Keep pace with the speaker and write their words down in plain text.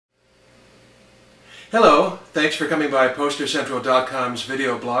Hello, thanks for coming by PosterCentral.com's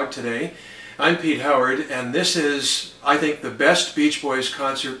video blog today. I'm Pete Howard, and this is, I think, the best Beach Boys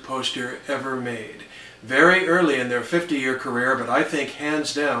concert poster ever made. Very early in their 50-year career, but I think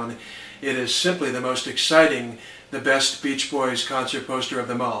hands down it is simply the most exciting, the best Beach Boys concert poster of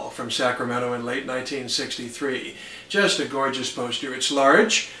them all, from Sacramento in late 1963. Just a gorgeous poster. It's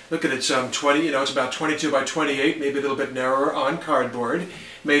large. Look at it, it's about 22 by 28, maybe a little bit narrower, on cardboard,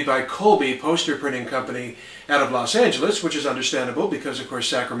 made by Colby Poster Printing Company out of Los Angeles, which is understandable because, of course,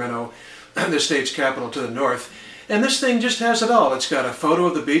 Sacramento, the state's capital to the north. And this thing just has it all. It's got a photo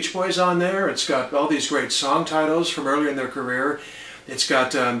of the Beach Boys on there. It's got all these great song titles from earlier in their career. It's got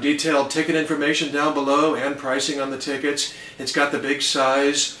detailed ticket information down below and pricing on the tickets. It's got the big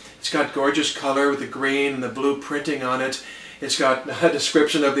size. It's got gorgeous color with the green and the blue printing on it. It's got a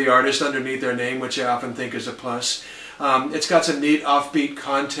description of the artist underneath their name, which I often think is a plus. It's got some neat offbeat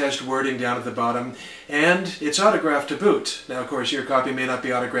contest wording down at the bottom, and it's autographed to boot. Now, of course, your copy may not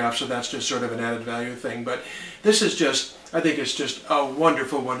be autographed, so that's just sort of an added value thing, but this is just, I think it's just a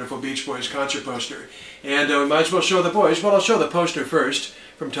wonderful, wonderful Beach Boys concert poster. And we might as well show the boys. Well, I'll show the poster first,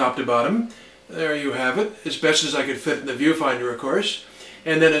 from top to bottom. There you have it, as best as I could fit in the viewfinder, of course.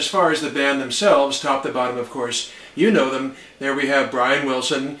 And then as far as the band themselves, top to bottom, of course, you know them. There we have Brian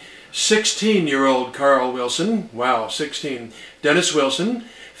Wilson, 16-year-old Carl Wilson, wow, 16, Dennis Wilson,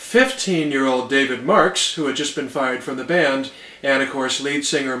 15-year-old David Marks, who had just been fired from the band, and of course lead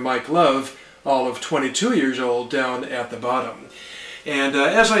singer Mike Love, all of 22 years old, down at the bottom. And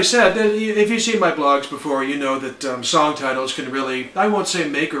as I said, if you've seen my blogs before, you know that song titles can really, I won't say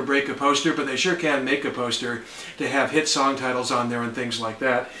make or break a poster, but they sure can make a poster to have hit song titles on there and things like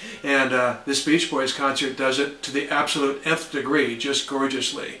that. And this Beach Boys concert does it to the absolute nth degree, just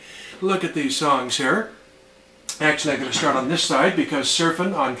gorgeously. Look at these songs here. Actually, I'm going to start on this side because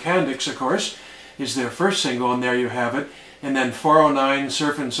Surfin' on Candix, of course, is their first single, and there you have it. And then 409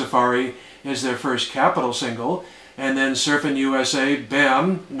 Surfin' Safari is their first Capitol single. And then Surfin' USA,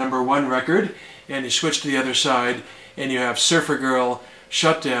 Bam, #1 record. And you switch to the other side, and you have Surfer Girl,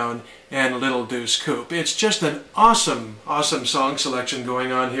 Shutdown, and Little Deuce Coupe. It's just an awesome, awesome song selection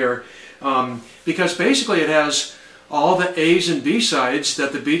going on here because basically it has all the A's and B-sides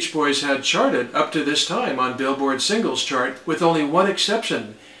that the Beach Boys had charted up to this time on Billboard singles chart, with only one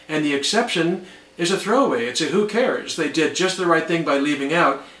exception. And the exception is a throwaway. It's a who cares. They did just the right thing by leaving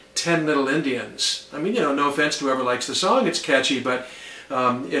out 10 Little Indians. I mean, you know, no offense to whoever likes the song. It's catchy, but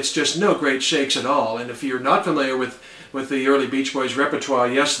it's just no great shakes at all. And if you're not familiar with the early Beach Boys repertoire,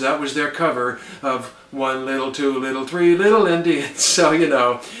 yes, that was their cover of 1 little, 2 little, 3 little Indians. So, you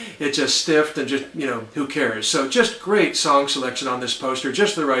know, it just stiffed and just, you know, who cares? So just great song selection on this poster,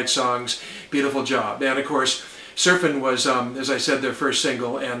 just the right songs, beautiful job. And of course, Surfin' was, as I said, their first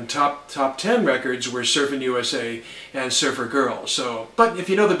single, and top 10 records were Surfin' USA and Surfer Girl. So, but if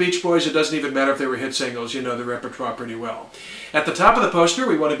you know the Beach Boys, it doesn't even matter if they were hit singles, you know the repertoire pretty well. At the top of the poster,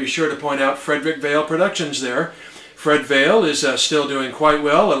 we want to be sure to point out Fred Vail Productions there. Fred Vail is still doing quite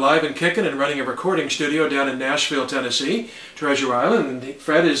well, alive and kicking, and running a recording studio down in Nashville, Tennessee, Treasure Island. And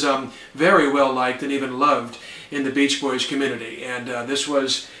Fred is very well liked and even loved in the Beach Boys community. And this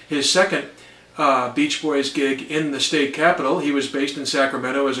was his second Beach Boys gig in the state capital. He was based in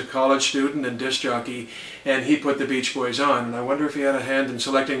Sacramento as a college student and disc jockey, and he put the Beach Boys on. And I wonder if he had a hand in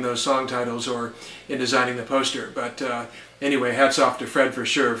selecting those song titles or in designing the poster. But anyway, hats off to Fred for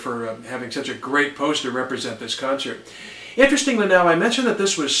sure for having such a great poster represent this concert. Interestingly now, I mentioned that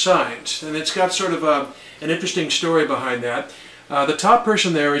this was signed, and it's got sort of an interesting story behind that. The top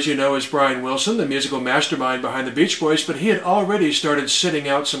person there, as you know, is Brian Wilson, the musical mastermind behind the Beach Boys, but he had already started sitting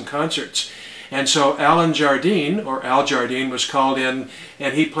out some concerts. And so Alan Jardine, or Al Jardine, was called in,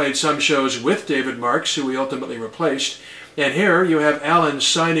 and he played some shows with David Marks, who he ultimately replaced. And here you have Alan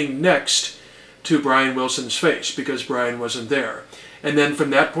signing next to Brian Wilson's face, because Brian wasn't there. And then from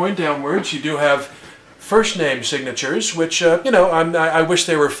that point downwards, you do have first name signatures, which, you know, I wish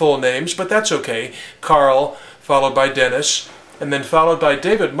they were full names, but that's okay. Carl, followed by Dennis, and then followed by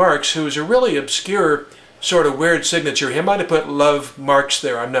David Marks, who is a really obscure, sort of weird signature. He might have put Love Marks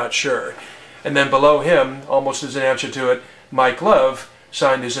there, I'm not sure. And then below him, almost as an answer to it, Mike Love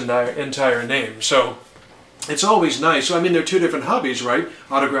signed his entire name. So it's always nice. So I mean, they're two different hobbies, right?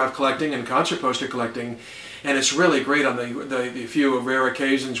 Autograph collecting and concert poster collecting. And it's really great on the few rare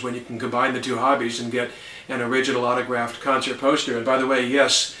occasions when you can combine the two hobbies and get an original autographed concert poster. And by the way,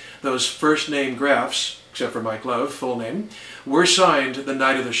 yes, those first name graphs except for Mike Love, full name, were signed the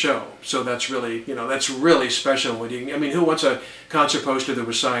night of the show. So that's really, you know, that's really special. When you, I mean, who wants a concert poster that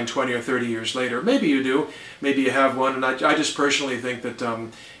was signed 20 or 30 years later? Maybe you do. Maybe you have one. And I just personally think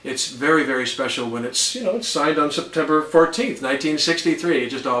that it's very, very special when it's, you know, it's signed on September 14th, 1963. It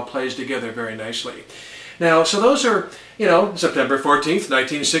just all plays together very nicely. Now, so those are, you know, September 14th,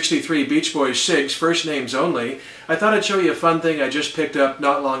 1963, Beach Boys SIGs, first names only. I thought I'd show you a fun thing I just picked up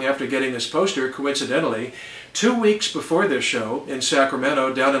not long after getting this poster, coincidentally. 2 weeks before this show in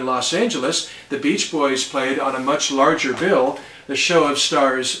Sacramento, down in Los Angeles, the Beach Boys played on a much larger bill, the Show of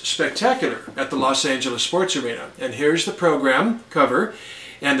Stars Spectacular at the Los Angeles Sports Arena. And here's the program cover,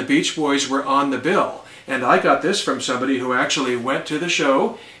 and the Beach Boys were on the bill. And I got this from somebody who actually went to the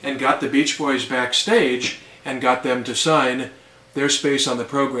show and got the Beach Boys backstage and got them to sign their space on the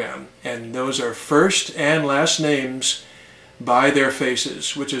program. And those are first and last names by their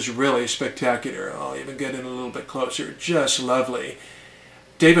faces, which is really spectacular. I'll even get in a little bit closer. Just lovely.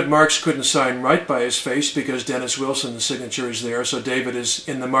 David Marks couldn't sign right by his face because Dennis Wilson's signature is there, so David is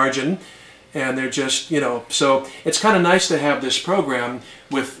in the margin. And they're just, you know, so it's kind of nice to have this program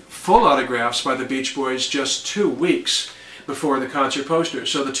with full autographs by the Beach Boys just 2 weeks before the concert poster.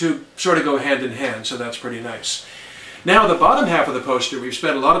 So the two sort of go hand in hand, so that's pretty nice. Now the bottom half of the poster, we've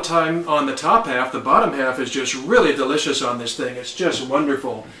spent a lot of time on the top half. The bottom half is just really delicious on this thing. It's just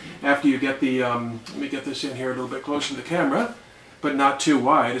wonderful. After you get the, let me get this in here a little bit closer to the camera, but not too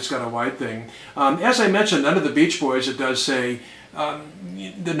wide. It's got a wide thing. As I mentioned, under the Beach Boys it does say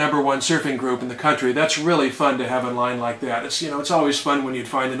the #1 surfing group in the country. That's really fun to have a line like that. It's, you know, it's always fun when you'd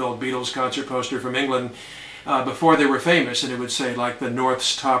find an old Beatles concert poster from England before they were famous, and it would say like the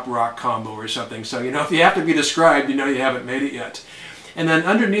North's top rock combo or something. So, you know, if you have to be described, you know you haven't made it yet. And then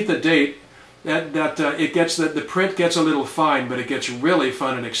underneath the date, it gets the print gets a little fine, but it gets really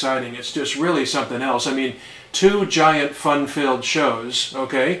fun and exciting. It's just really something else. I mean, 2 giant fun-filled shows,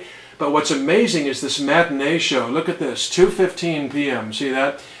 okay? But what's amazing is this matinee show. Look at this, 2:15 p.m. See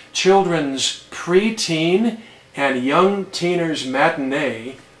that? Children's preteen and young teeners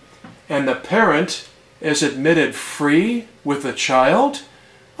matinee, and the parent is admitted free with the child?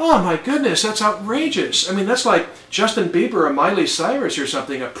 Oh my goodness, that's outrageous. I mean, that's like Justin Bieber or Miley Cyrus or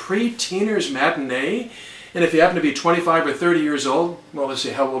something, a pre-teeners matinee. And if you happen to be 25 or 30 years old, well, let's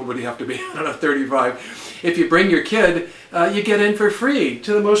see, how old would he have to be? I don't know, 35. If you bring your kid, you get in for free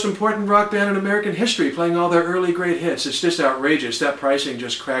to the most important rock band in American history, playing all their early great hits. It's just outrageous. That pricing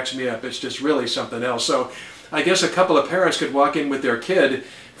just cracks me up. It's just really something else. So I guess a couple of parents could walk in with their kid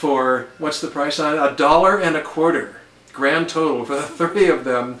for, what's the price on it? $1.25. Grand total for the 3 of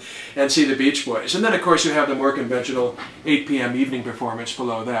them, and see the Beach Boys. And then, of course, you have the more conventional 8 p.m. evening performance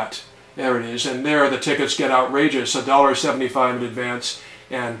below that. There it is. And there the tickets get outrageous. $1.75 in advance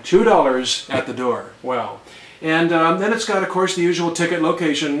and $2 at the door. Wow. And then it's got, of course, the usual ticket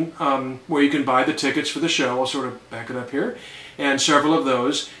location where you can buy the tickets for the show. I'll sort of back it up here. And several of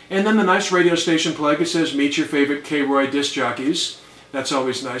those. And then the nice radio station plug. It says, meet your favorite K-Roy disc jockeys. That's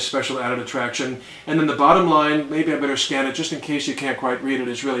always nice, special added attraction. And then the bottom line, maybe I better scan it just in case you can't quite read it,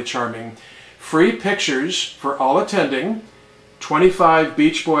 is really charming. Free pictures for all attending. 25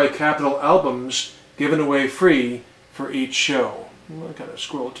 Beach Boy Capitol albums given away free for each show. I kind of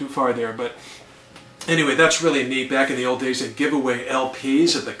scrolled too far there, but anyway, that's really neat. Back in the old days, they'd give away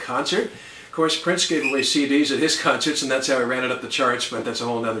LPs at the concert. Of course, Prince gave away CDs at his concerts, and that's how he ran it up the charts, but that's a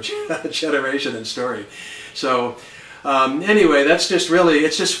whole other generation and story. So, anyway, that's just really,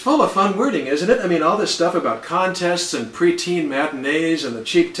 it's just full of fun wording, isn't it? I mean, all this stuff about contests and preteen matinees and the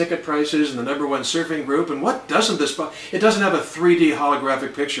cheap ticket prices and the #1 surfing group, and what doesn't this, it doesn't have a 3D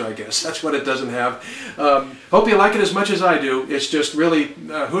holographic picture, I guess. That's what it doesn't have. Hope you like it as much as I do. It's just really,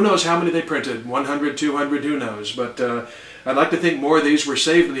 who knows how many they printed, 100, 200, who knows, but I'd like to think more of these were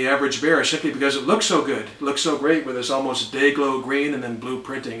saved than the average bear simply because it looks so good. It looks so great with this almost day-glow green and then blue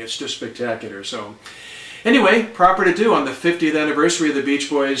printing. It's just spectacular. So, anyway, proper to do on the 50th anniversary of the Beach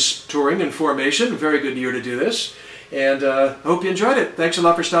Boys touring and formation. Very good year to do this. And I hope you enjoyed it. Thanks a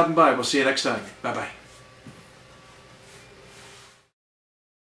lot for stopping by. We'll see you next time. Bye-bye.